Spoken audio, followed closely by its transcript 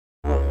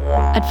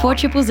At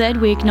 4ZZZ,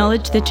 we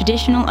acknowledge the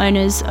traditional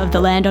owners of the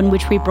land on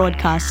which we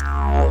broadcast.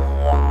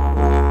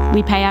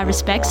 We pay our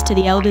respects to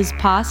the elders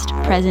past,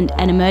 present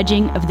and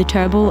emerging of the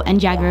Turrbal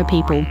and Jagera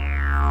people.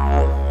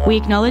 We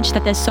acknowledge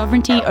that their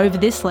sovereignty over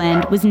this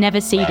land was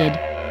never ceded.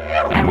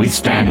 And we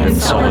stand in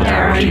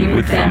solidarity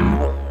with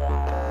them.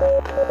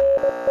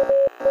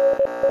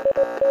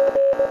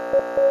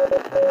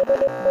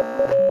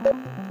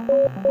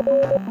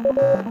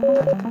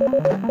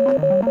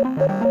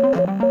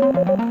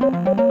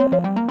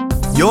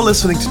 You're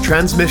listening to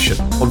Transmission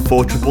on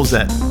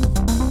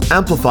 4ZZZ,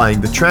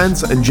 amplifying the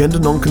trans and gender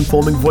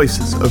non-conforming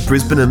voices of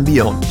Brisbane and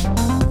beyond.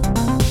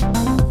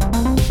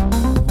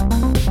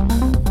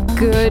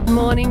 Good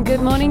morning,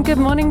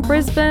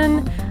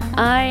 Brisbane.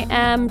 I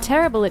am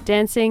terrible at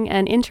dancing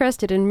and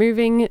interested in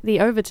moving the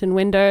Overton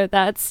window.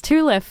 That's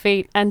 2 left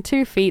feet and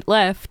 2 feet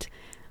left.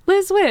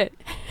 Liz Witt.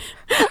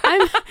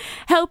 I'm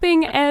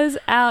helping Ez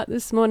out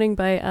this morning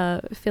by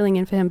filling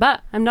in for him,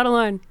 but I'm not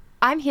alone.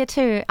 I'm here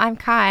too. I'm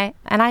Kai,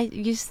 and I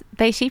use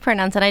they, she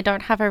pronouns, and I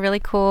don't have a really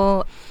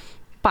cool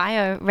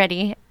bio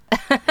ready.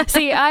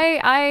 See,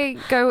 I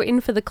go in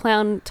for the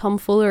clown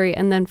tomfoolery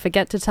and then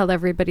forget to tell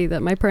everybody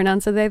that my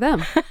pronouns are they,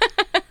 them.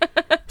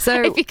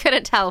 So if you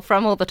couldn't tell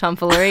from all the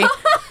tomfoolery.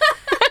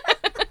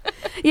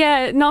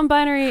 Yeah,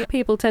 non-binary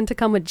people tend to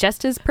come with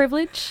jester's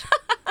privilege.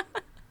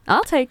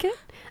 I'll take it.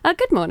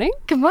 Good morning.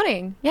 Good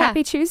morning. Yeah.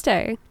 Happy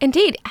Tuesday.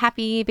 Indeed.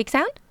 Happy Big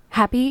Sound.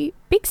 Happy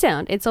Big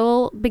Sound. It's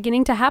all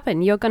beginning to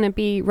happen. You're going to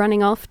be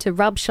running off to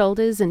rub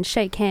shoulders and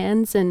shake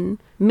hands and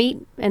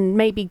meet and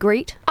maybe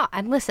greet. Oh,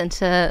 and listen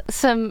to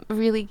some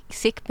really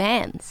sick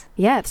bands.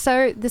 Yeah,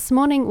 so this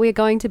morning we're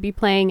going to be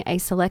playing a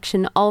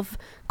selection of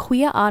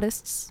queer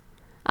artists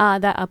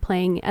that are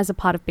playing as a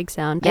part of Big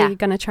Sound. Yeah. Are you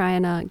going to try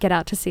and get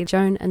out to see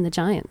Joan and the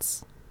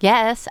Giants?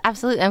 Yes,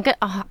 absolutely. I'm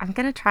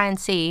going to try and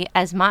see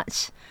as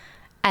much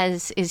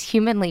as is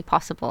humanly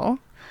possible.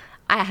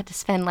 I had to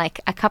spend like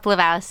a couple of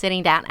hours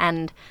sitting down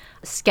and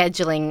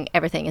scheduling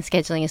everything. And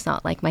scheduling is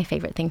not like my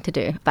favorite thing to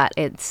do, but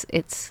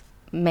it's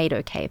made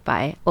okay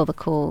by all the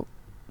cool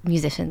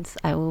musicians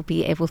I will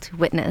be able to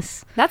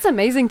witness. That's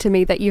amazing to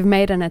me that you've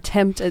made an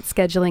attempt at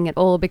scheduling it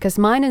all, because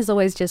mine is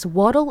always just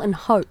waddle and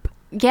hope.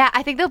 Yeah,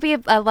 I think there'll be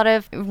a lot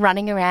of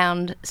running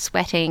around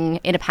sweating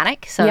in a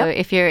panic. So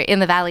if you're in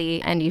the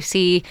valley and you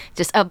see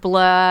just a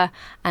blur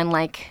and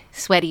like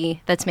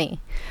sweaty, that's me.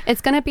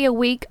 It's going to be a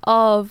week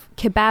of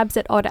kebabs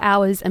at odd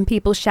hours and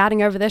people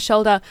shouting over their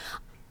shoulder,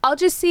 I'll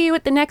just see you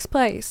at the next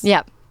place.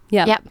 Yep.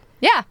 Yeah,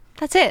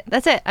 that's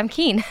it. I'm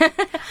keen.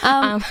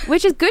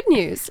 Which is good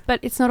news, but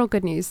it's not all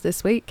good news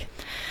this week.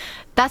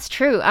 That's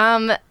true.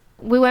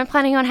 We weren't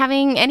planning on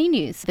having any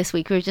news this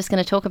week. We were just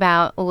going to talk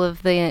about all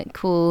of the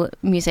cool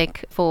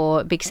music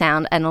for Big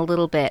Sound and a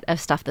little bit of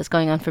stuff that's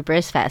going on for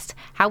BrisFest.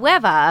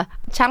 However,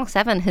 Channel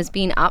 7 has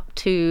been up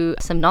to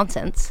some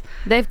nonsense.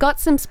 They've got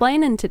some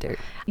splaining to do.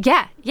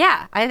 Yeah.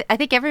 I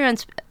think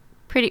everyone's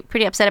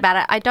pretty upset about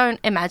it. I don't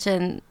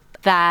imagine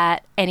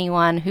that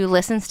anyone who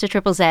listens to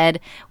Triple Z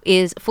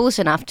is foolish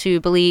enough to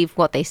believe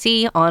what they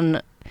see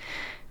on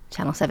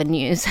Channel 7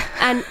 News.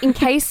 And in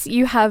case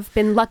you have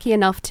been lucky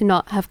enough to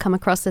not have come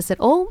across this at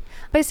all,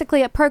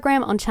 basically a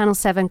program on Channel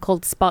 7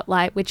 called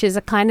Spotlight, which is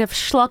a kind of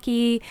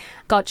schlocky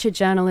gotcha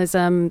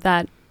journalism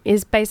that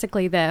is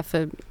basically there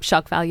for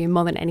shock value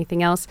more than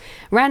anything else,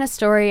 ran a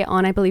story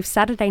on, I believe,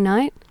 Saturday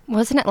night.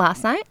 Wasn't it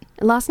last night?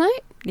 Last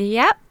night?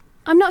 Yep.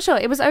 I'm not sure.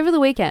 It was over the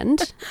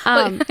weekend.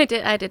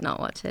 I did not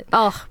watch it.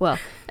 Oh, well.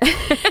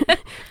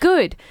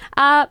 Good.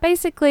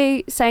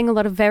 Basically saying a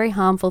lot of very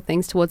harmful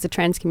things towards the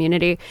trans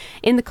community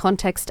in the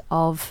context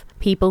of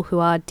people who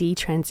are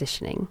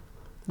detransitioning.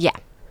 Yeah.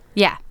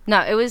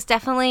 No, it was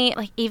definitely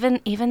like even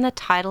the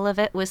title of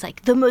it was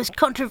like the most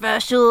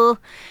controversial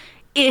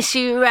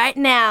issue right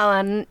now,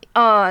 and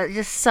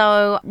just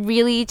so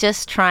really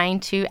just trying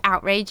to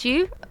outrage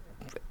you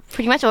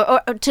pretty much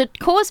or to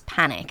cause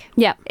panic.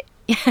 Yeah.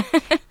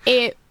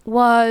 It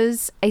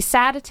was a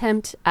sad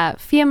attempt at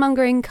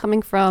fear-mongering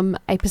coming from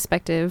a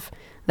perspective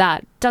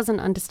that doesn't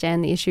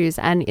understand the issues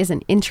and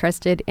isn't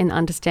interested in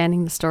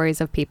understanding the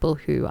stories of people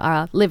who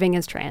are living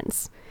as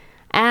trans.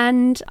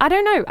 And I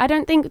don't know. I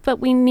don't think that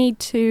we need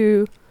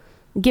to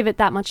give it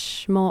that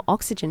much more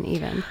oxygen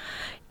even.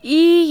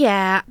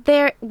 Yeah,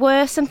 there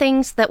were some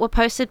things that were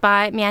posted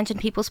by Meanjin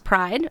People's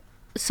Pride.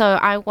 So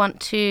I want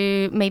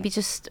to maybe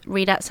just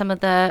read out some of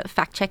the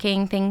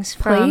fact-checking things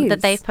that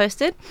they've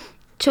posted.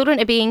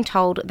 Children are being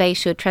told they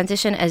should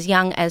transition as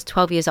young as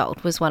 12 years old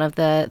was one of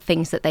the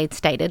things that they'd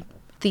stated.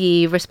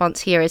 The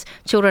response here is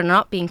children are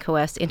not being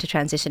coerced into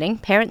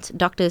transitioning. Parents,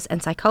 doctors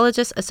and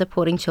psychologists are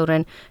supporting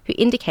children who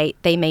indicate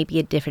they may be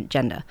a different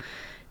gender.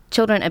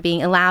 Children are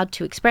being allowed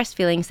to express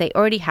feelings they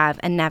already have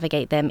and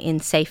navigate them in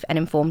safe and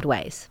informed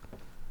ways.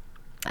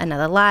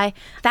 Another lie.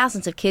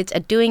 Thousands of kids are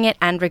doing it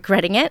and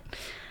regretting it.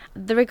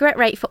 The regret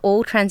rate for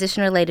all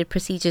transition-related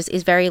procedures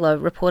is very low,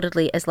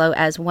 reportedly as low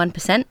as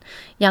 1%.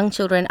 Young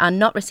children are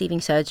not receiving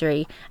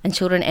surgery, and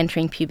children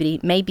entering puberty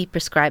may be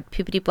prescribed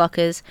puberty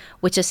blockers,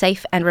 which are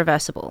safe and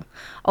reversible.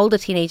 Older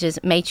teenagers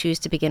may choose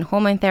to begin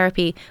hormone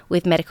therapy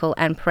with medical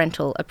and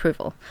parental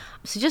approval.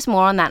 So just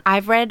more on that.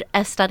 I've read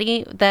a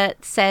study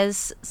that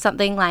says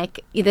something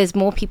like there's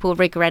more people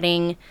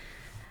regretting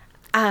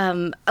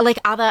like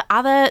other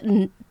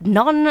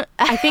non.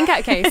 I think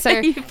okay.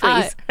 So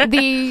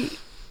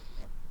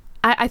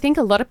I think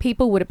a lot of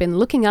people would have been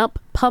looking up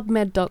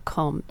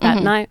PubMed.com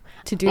that night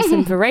to do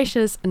some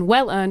voracious and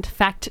well-earned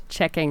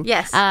fact-checking.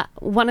 Yes.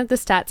 One of the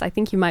stats I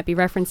think you might be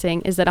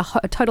referencing is that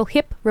a total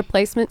hip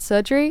replacement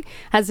surgery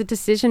has a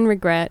decision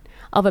regret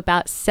of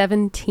about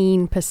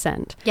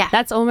 17%. Yeah.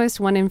 That's almost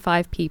 1 in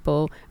 5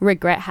 people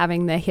regret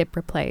having their hip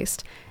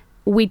replaced.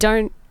 We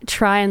don't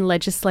try and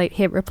legislate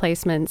hip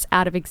replacements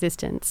out of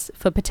existence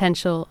for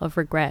potential of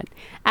regret.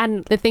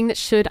 And the thing that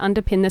should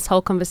underpin this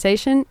whole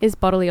conversation is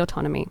bodily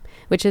autonomy,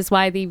 which is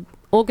why the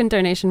organ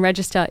donation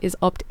register is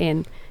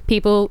opt-in.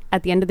 People,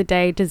 at the end of the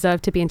day,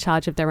 deserve to be in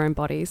charge of their own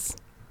bodies.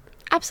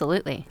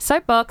 Absolutely.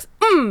 Soapbox.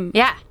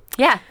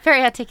 Yeah,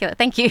 very articulate.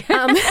 Thank you.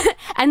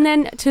 And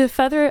then to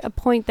further a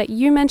point that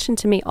you mentioned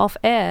to me off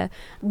air,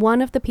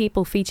 one of the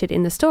people featured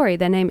in the story,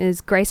 their name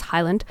is Grace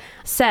Hyland,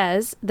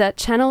 says that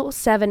Channel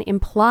 7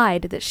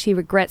 implied that she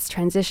regrets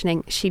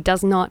transitioning. She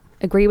does not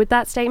agree with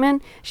that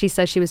statement. She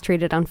says she was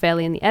treated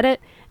unfairly in the edit.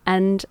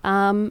 And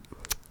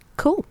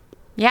cool.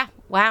 Yeah,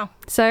 wow.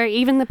 So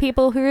even the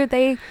people who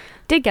they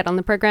did get on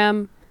the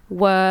program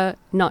were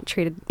not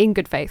treated in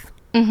good faith.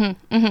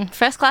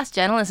 First-class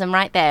journalism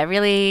right there,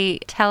 really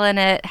telling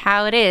it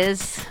how it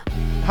is.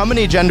 How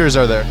many genders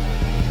are there?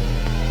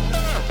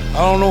 I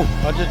don't know.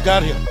 I just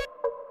got here.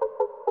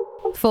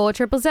 For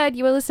Triple Z,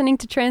 you are listening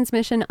to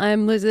Transmission.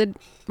 I'm Lizard.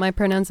 My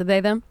pronouns are they,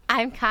 them.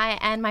 I'm Kai,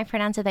 and my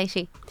pronouns are they,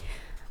 she.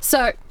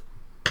 So,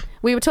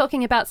 we were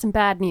talking about some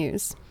bad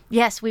news.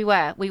 Yes, we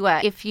were.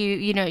 If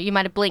you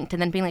might have blinked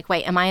and then been like,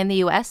 wait, am I in the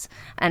US?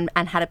 And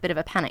had a bit of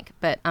a panic.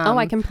 But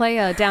I can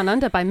play Down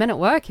Under by Men at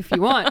Work if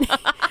you want.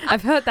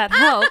 I've heard that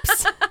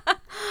helps.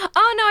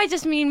 Oh, no, I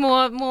just mean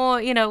more,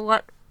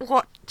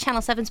 what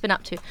Channel 7's been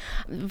up to.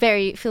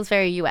 Feels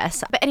very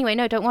US. But anyway,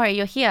 no, don't worry.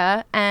 You're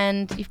here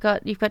and you've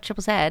got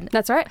Triple Z.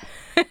 That's right.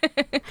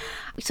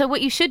 So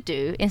what you should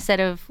do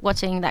instead of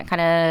watching that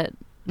kind of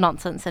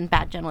nonsense and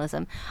bad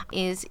journalism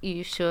is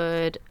you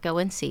should go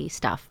and see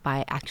stuff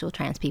by actual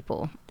trans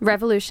people.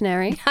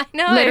 Revolutionary. I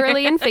know.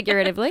 Literally and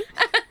figuratively.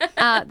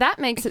 That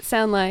makes it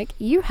sound like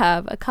you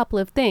have a couple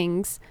of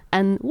things,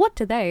 and what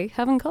do they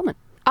have in common?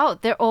 Oh,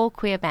 they're all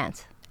queer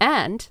bands.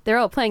 And they're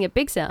all playing at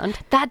Big Sound.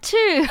 That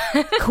too.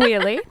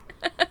 Queerly.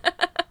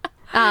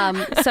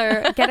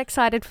 So get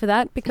excited for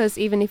that, because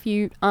even if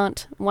you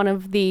aren't one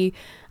of the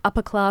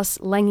upper class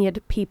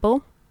languid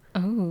people,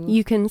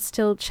 you can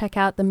still check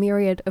out the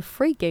myriad of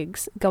free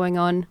gigs going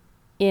on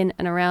in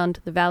and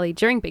around the valley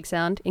during Big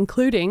Sound,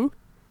 including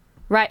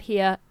right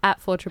here at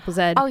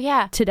 4ZZZ. Oh,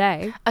 yeah.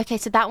 Today. Okay,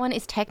 so that one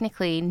is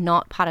technically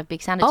not part of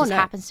Big Sound. It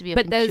happens to be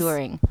open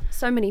touring.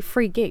 So many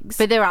free gigs.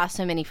 But there are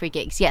so many free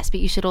gigs, yes.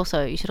 But you should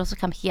also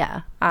come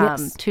here to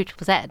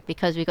 4ZZZ,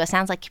 because we've got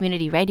Sounds Like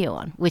Community Radio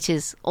on, which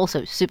is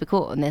also super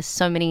cool. And there's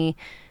so many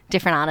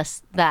different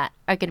artists that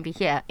are going to be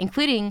here,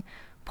 including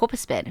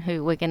Porpoisebed,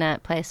 who we're going to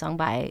play a song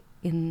by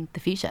in the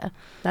future.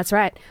 That's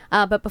right.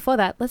 But before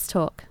that, let's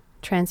talk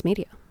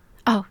transmedia.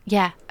 Oh,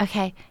 yeah.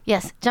 Okay.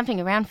 Yes. Jumping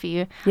around for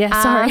you.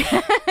 Yeah, sorry.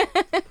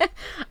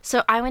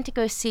 So I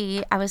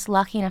was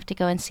lucky enough to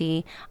go and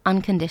see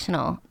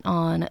Unconditional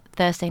on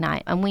Thursday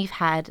night. And we've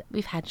had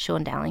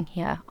Sean Dowling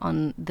here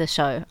on the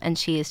show, and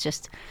she is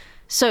just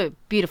so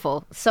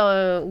beautiful,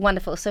 so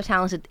wonderful, so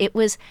talented. It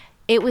was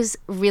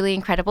really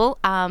incredible.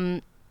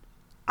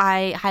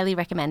 I highly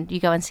recommend you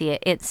go and see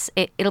it.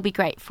 It'll be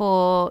great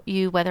for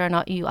you, whether or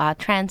not you are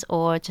trans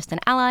or just an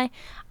ally.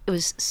 It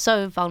was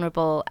so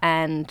vulnerable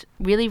and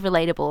really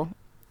relatable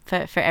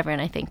for everyone,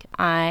 I think.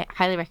 I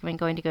highly recommend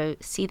going to go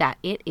see that.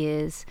 It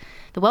is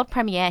the world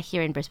premiere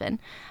here in Brisbane,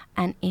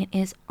 and it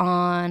is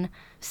on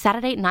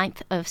Saturday,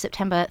 9th of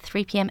September,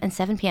 3 p.m. and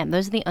 7 p.m.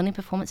 Those are the only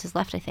performances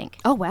left, I think.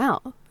 Oh,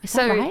 wow. Is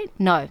that right?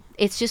 No,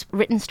 it's just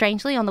written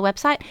strangely on the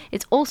website.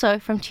 It's also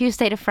from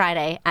Tuesday to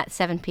Friday at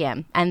 7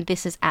 p.m. and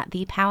this is at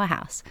the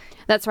Powerhouse.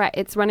 That's right.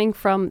 It's running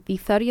from the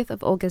 30th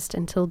of August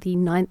until the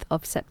 9th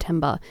of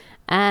September.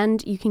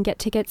 And you can get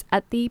tickets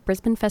at the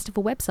Brisbane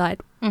Festival website.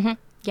 Mm-hmm.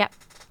 Yep.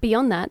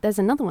 Beyond that, there's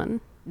another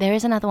one. There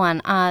is another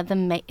one.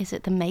 Is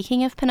it The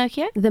Making of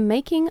Pinocchio? The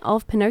Making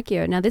of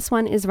Pinocchio. Now, this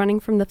one is running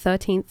from the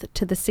 13th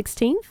to the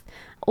 16th,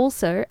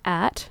 also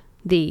at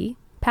the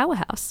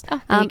Powerhouse,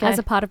 as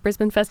a part of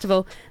Brisbane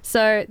Festival.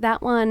 So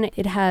that one,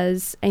 it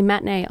has a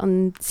matinee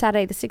on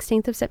Saturday, the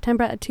 16th of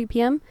September at 2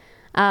 p.m.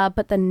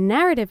 But the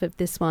narrative of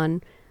this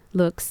one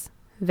looks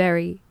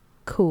very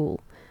cool.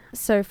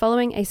 So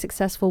following a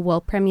successful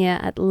world premiere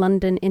at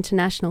London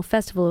International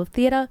Festival of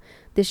Theatre,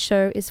 this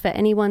show is for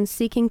anyone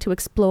seeking to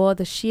explore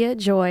the sheer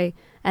joy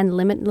and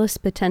limitless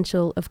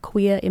potential of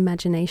queer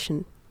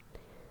imagination.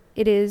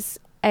 It is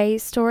a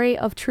story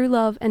of true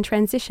love and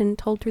transition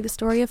told through the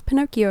story of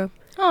Pinocchio.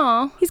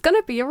 Oh, He's going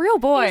to be a real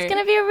boy. he's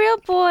going to be a real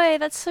boy.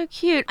 That's so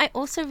cute. I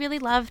also really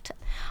loved,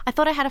 I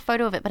thought I had a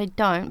photo of it, but I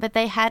don't. But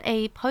they had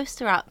a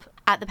poster up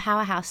at the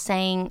powerhouse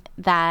saying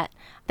that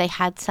they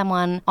had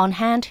someone on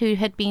hand who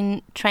had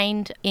been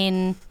trained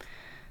in,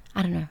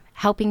 I don't know,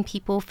 helping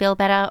people feel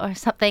better or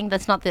something.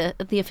 That's not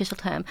the official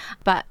term.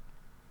 But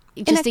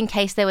just in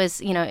case there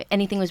was,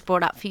 anything was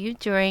brought up for you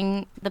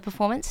during the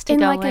performance to in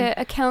go like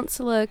a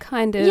counsellor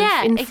kind of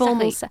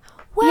informal exactly.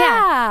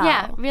 Wow.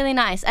 Yeah, really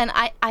nice. And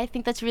I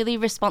think that's really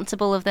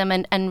responsible of them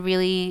and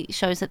really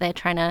shows that they're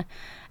trying to,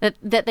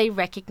 that they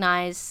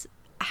recognise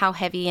how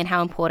heavy and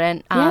how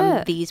important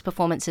these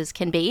performances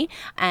can be.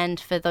 And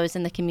for those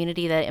in the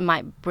community that it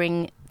might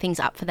bring things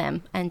up for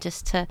them. And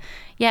just to,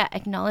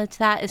 acknowledge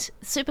that is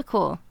super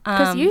cool.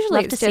 Because usually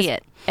love it's to just see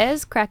it.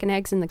 Ez cracking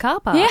eggs in the car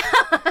park. Yeah.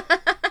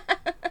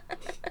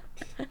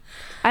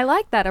 I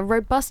like that, a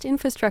robust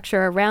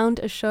infrastructure around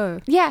a show.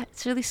 Yeah,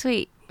 it's really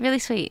sweet. Really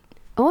sweet.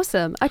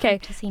 Awesome. Okay,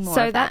 to see more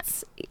so of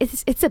that.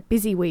 it's a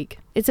busy week.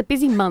 It's a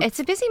busy month. It's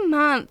a busy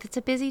month. It's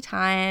a busy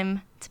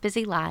time. It's a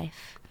busy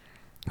life.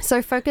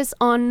 So focus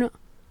on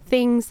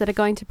things that are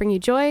going to bring you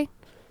joy,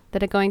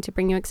 that are going to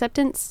bring you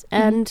acceptance,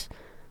 and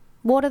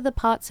water the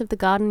parts of the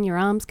garden your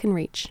arms can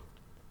reach.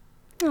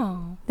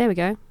 Oh, There we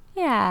go.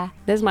 yeah.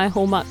 There's my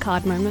Hallmark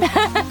card moment.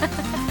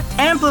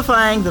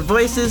 Amplifying the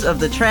voices of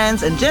the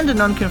trans and gender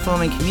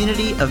non-conforming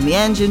community of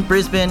Meanjin,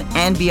 Brisbane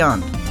and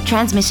beyond.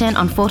 Transmission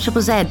on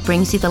 4ZZZ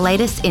brings you the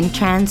latest in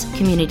trans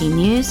community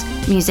news,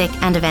 music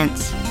and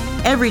events.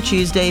 Every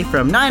Tuesday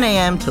from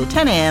 9am till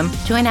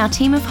 10am. Join our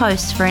team of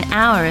hosts for an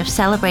hour of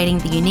celebrating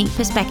the unique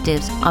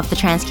perspectives of the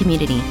trans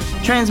community.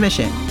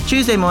 Transmission,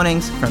 Tuesday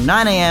mornings from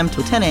 9am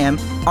till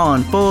 10am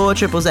on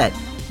 4ZZZ.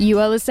 You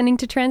are listening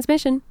to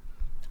Transmission.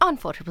 On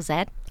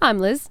 4ZZZ. I'm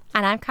Liz.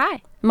 And I'm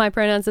Kai. My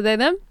pronouns are they,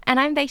 them. And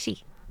I'm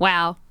Beishi.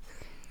 Wow.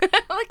 Look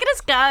at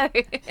us go.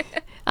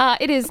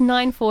 It is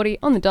 9:40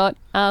 on the dot,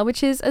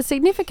 which is a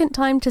significant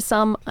time to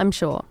some, I'm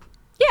sure.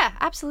 Yeah,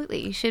 absolutely.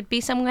 You should be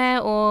somewhere,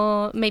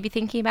 or maybe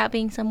thinking about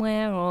being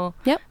somewhere, or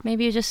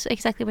maybe you're just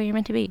exactly where you're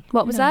meant to be.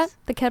 What was that?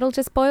 The kettle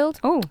just boiled?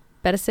 Oh.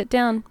 Better sit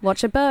down.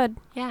 Watch a bird.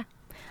 Yeah.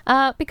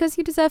 Because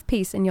you deserve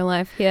peace in your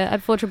life here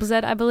at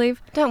 4ZZZ, I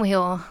believe. Don't we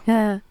all?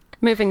 Yeah.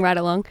 Moving right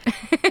along.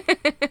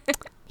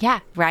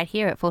 Yeah, right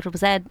here at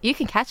 4ZZZ. You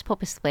can catch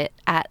Porpoise Split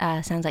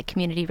at Sounds Like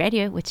Community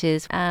Radio, which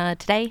is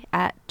today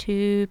at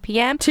 2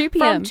 p.m. 2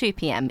 p.m. From 2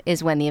 p.m.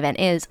 is when the event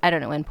is. I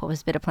don't know when Porpoise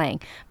Split are playing,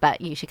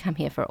 but you should come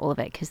here for all of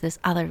it because there's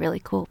other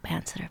really cool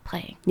bands that are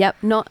playing. Yep,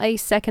 not a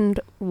second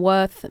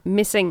worth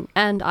missing.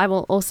 And I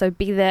will also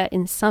be there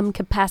in some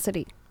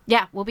capacity.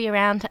 Yeah, we'll be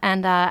around,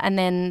 and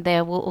then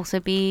there will also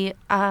be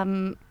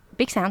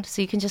BIGSOUND,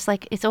 so you can just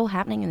it's all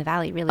happening in the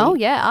valley, really. Oh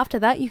yeah, after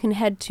that you can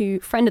head to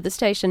friend of the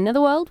station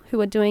Netherworld,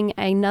 who are doing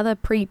another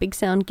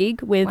pre-BIGSOUND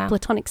gig with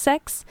Platonic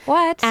Sex.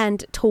 What?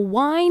 And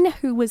Tawine,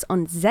 who was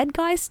on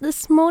Zedgeist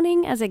this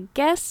morning as a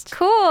guest.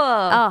 Cool.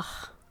 Ugh.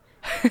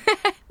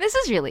 This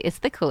is really, it's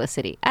the coolest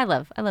city. I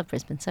love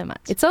Brisbane so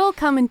much. It's all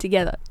coming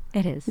together.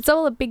 It is. It's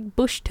all a big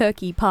bush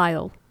turkey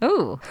pile.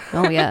 Ooh.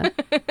 Oh yeah.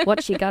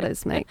 What she got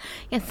us, mate.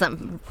 Yeah,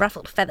 some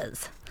ruffled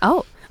feathers.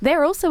 Oh,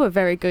 they're also a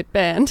very good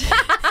band.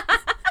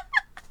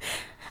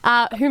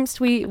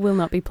 Whomst we will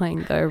not be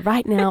playing, though,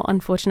 right now,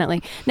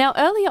 unfortunately. Now,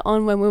 earlier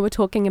on, when we were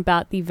talking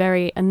about the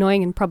very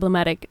annoying and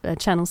problematic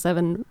Channel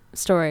 7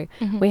 story,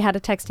 we had a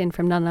text in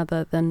from none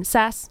other than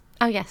Sass.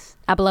 Oh, yes.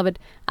 Our beloved.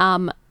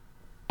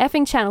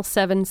 Effing Channel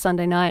 7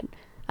 Sunday night.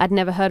 I'd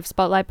never heard of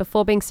Spotlight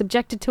before being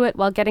subjected to it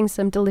while getting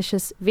some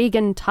delicious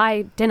vegan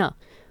Thai dinner.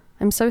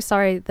 I'm so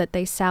sorry that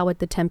they soured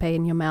the tempeh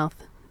in your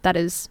mouth. That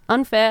is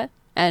unfair,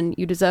 and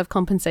you deserve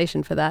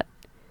compensation for that.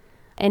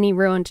 Any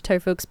ruined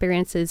tofu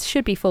experiences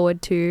should be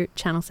forwarded to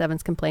Channel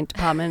 7's complaint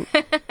department.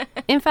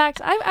 In fact,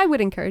 I would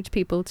encourage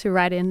people to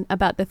write in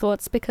about their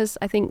thoughts because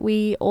I think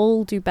we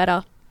all do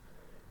better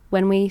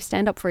when we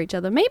stand up for each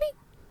other. Maybe?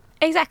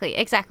 Exactly.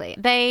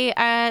 They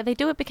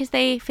do it because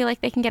they feel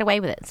like they can get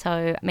away with it.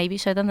 So maybe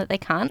show them that they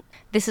can't.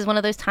 This is one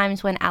of those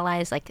times when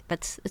allies,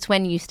 it's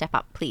when you step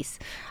up, please.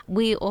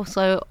 We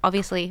also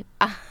obviously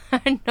are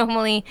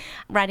normally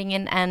writing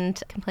in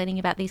and complaining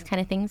about these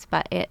kind of things,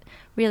 but it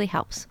really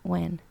helps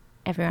when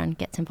everyone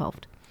gets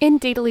involved.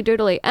 Indeedly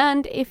doodly.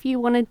 And if you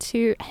wanted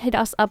to hit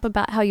us up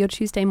about how your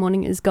Tuesday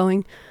morning is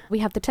going, we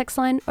have the text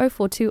line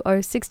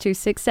 0420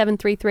 626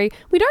 733.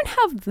 We don't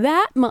have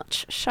that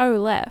much show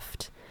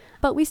left,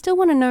 but we still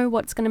want to know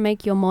what's going to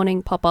make your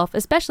morning pop off,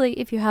 especially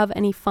if you have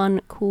any fun,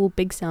 cool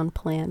BIGSOUND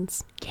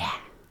plans. Yeah.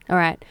 All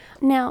right.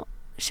 Now,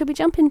 should we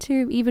jump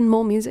into even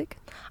more music?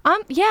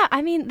 Yeah,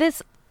 I mean,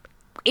 there's...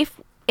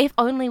 If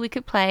only we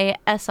could play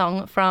a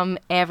song from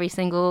every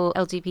single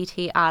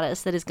LGBT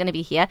artist that is going to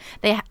be here.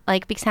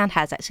 BIGSOUND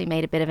has actually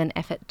made a bit of an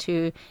effort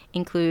to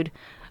include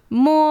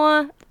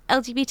more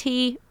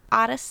LGBT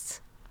artists.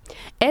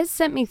 Ez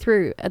sent me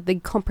through the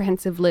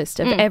comprehensive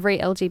list of every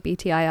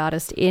LGBTI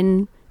artist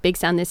in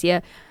BIGSOUND this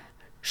year.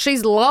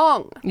 She's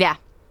long. Yeah.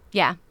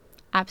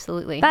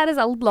 Absolutely. That is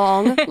a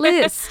long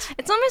list.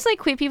 It's almost like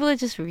queer people are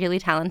just really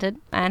talented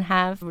and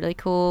have really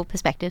cool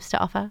perspectives to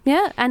offer.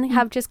 Yeah, and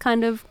have just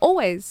kind of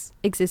always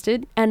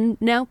existed, and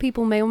now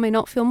people may or may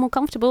not feel more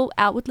comfortable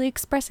outwardly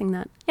expressing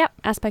that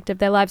aspect of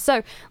their lives.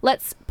 So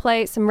let's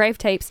play some rave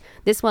tapes.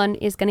 This one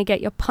is going to get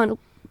your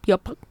your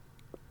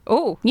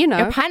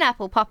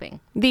pineapple popping.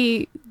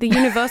 The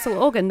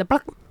universal organ,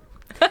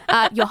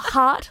 your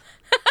heart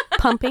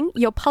pumping,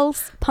 your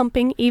pulse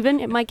pumping even.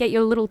 It might get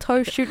your little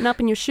toe shooting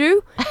up in your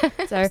shoe.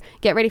 So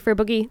get ready for a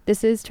boogie.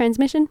 This is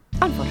Transmission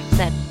on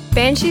 4ZZZ.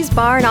 Banshee's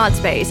Bar and Art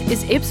Space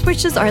is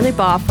Ipswich's only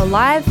bar for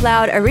live,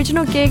 loud,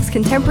 original gigs,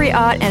 contemporary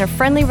art and a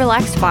friendly,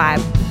 relaxed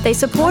vibe. They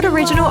support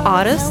original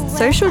artists,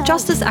 social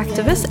justice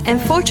activists and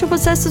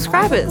 4ZZZ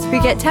subscribers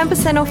who get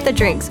 10% off their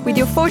drinks with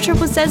your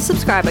 4ZZZ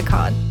subscriber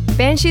card.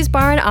 Banshee's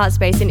Bar and Art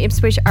Space in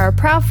Ipswich are a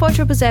proud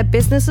 4ZZZ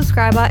business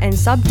subscriber and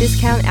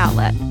sub-discount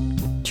outlet.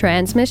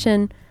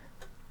 Transmission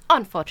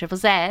on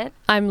 4ZZZ.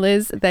 I'm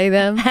Liz, they,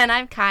 them. And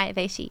I'm Kai,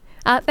 they, she.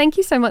 Thank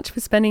you so much for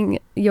spending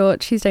your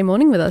Tuesday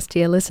morning with us,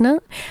 dear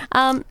listener.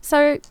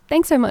 So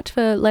thanks so much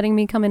for letting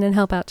me come in and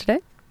help out today.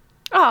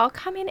 Oh,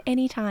 come in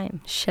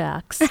anytime.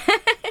 Shucks.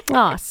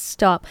 Oh,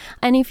 stop.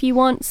 And if you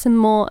want some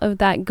more of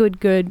that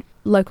good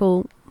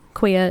local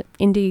queer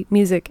indie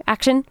music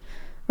action,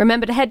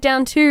 remember to head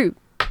down to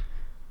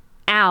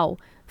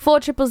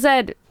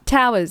 4ZZZ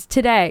Towers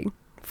today.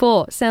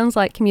 For Sounds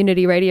Like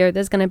Community Radio.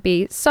 There's going to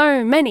be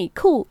so many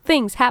cool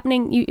things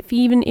happening.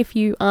 Even if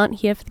you aren't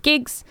here for the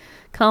gigs,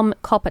 come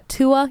cop a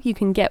tour. You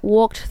can get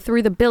walked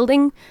through the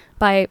building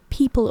by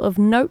people of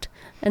note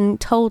and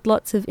told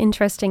lots of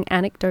interesting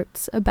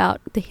anecdotes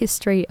about the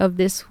history of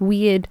this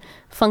weird,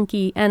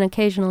 funky, and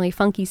occasionally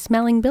funky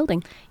smelling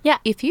building. Yeah,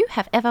 if you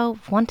have ever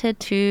wanted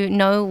to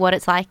know what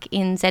it's like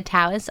in Z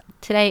Towers,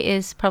 today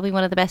is probably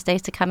one of the best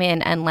days to come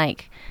in and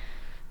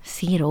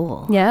see it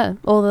all. Yeah,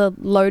 all the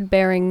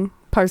load-bearing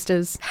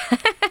posters.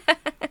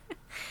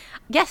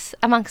 Yes,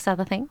 amongst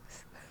other things.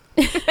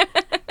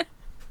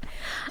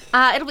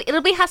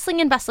 It'll be hustling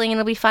and bustling,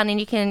 and it'll be fun,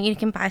 and you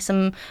can buy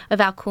some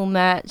of our cool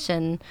merch,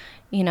 and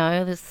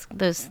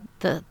there's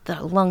the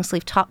long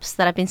sleeve tops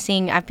that I've been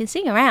seeing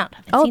around.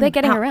 They're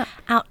getting around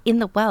out in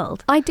the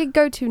world. I did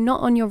go to Not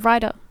On Your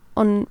Rider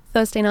on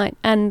Thursday night,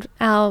 and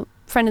our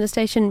friend of the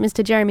station,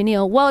 Mr. Jeremy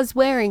Neal, was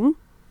wearing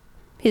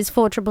his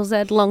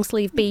 4ZZZ long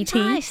sleeve BT.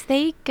 Nice,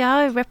 there you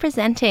go,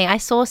 representing. I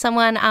saw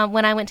someone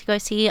when I went to go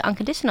see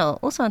Unconditional,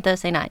 also on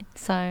Thursday night.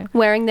 So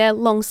wearing their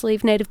long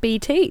sleeve native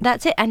BT.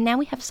 That's it. And now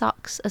we have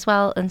socks as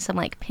well, and some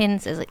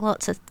pins. There's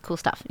lots of cool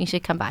stuff. You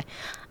should come by.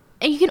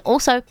 And you can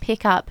also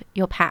pick up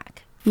your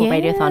pack for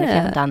Radiothon if you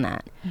haven't done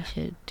that. You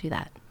should do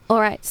that. All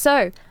right,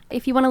 so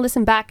if you want to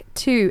listen back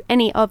to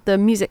any of the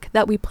music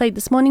that we played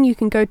this morning, you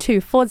can go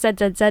to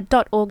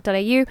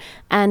 4zzz.org.au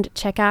and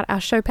check out our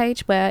show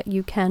page where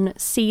you can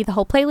see the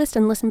whole playlist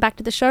and listen back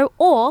to the show,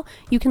 or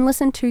you can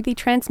listen to the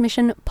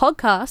Transmission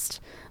podcast,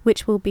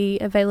 which will be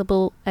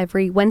available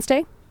every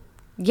Wednesday.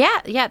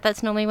 Yeah,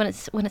 that's normally when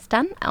it's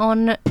done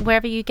on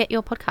wherever you get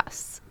your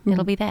podcasts.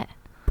 It'll be there.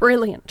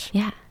 Brilliant.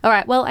 Yeah. All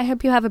right, well, I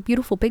hope you have a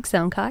beautiful Big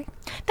Sound, Kai.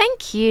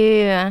 Thank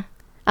you.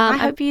 I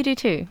hope you do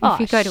too, if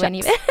you go to any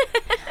of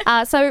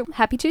it. So,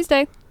 happy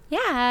Tuesday.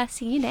 Yeah,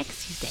 see you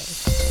next Tuesday.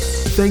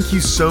 Thank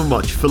you so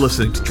much for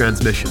listening to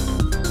Transmission.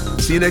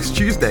 See you next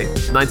Tuesday,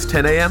 9 to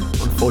 10 a.m.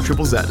 on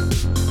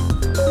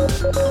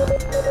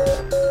 4ZZZ.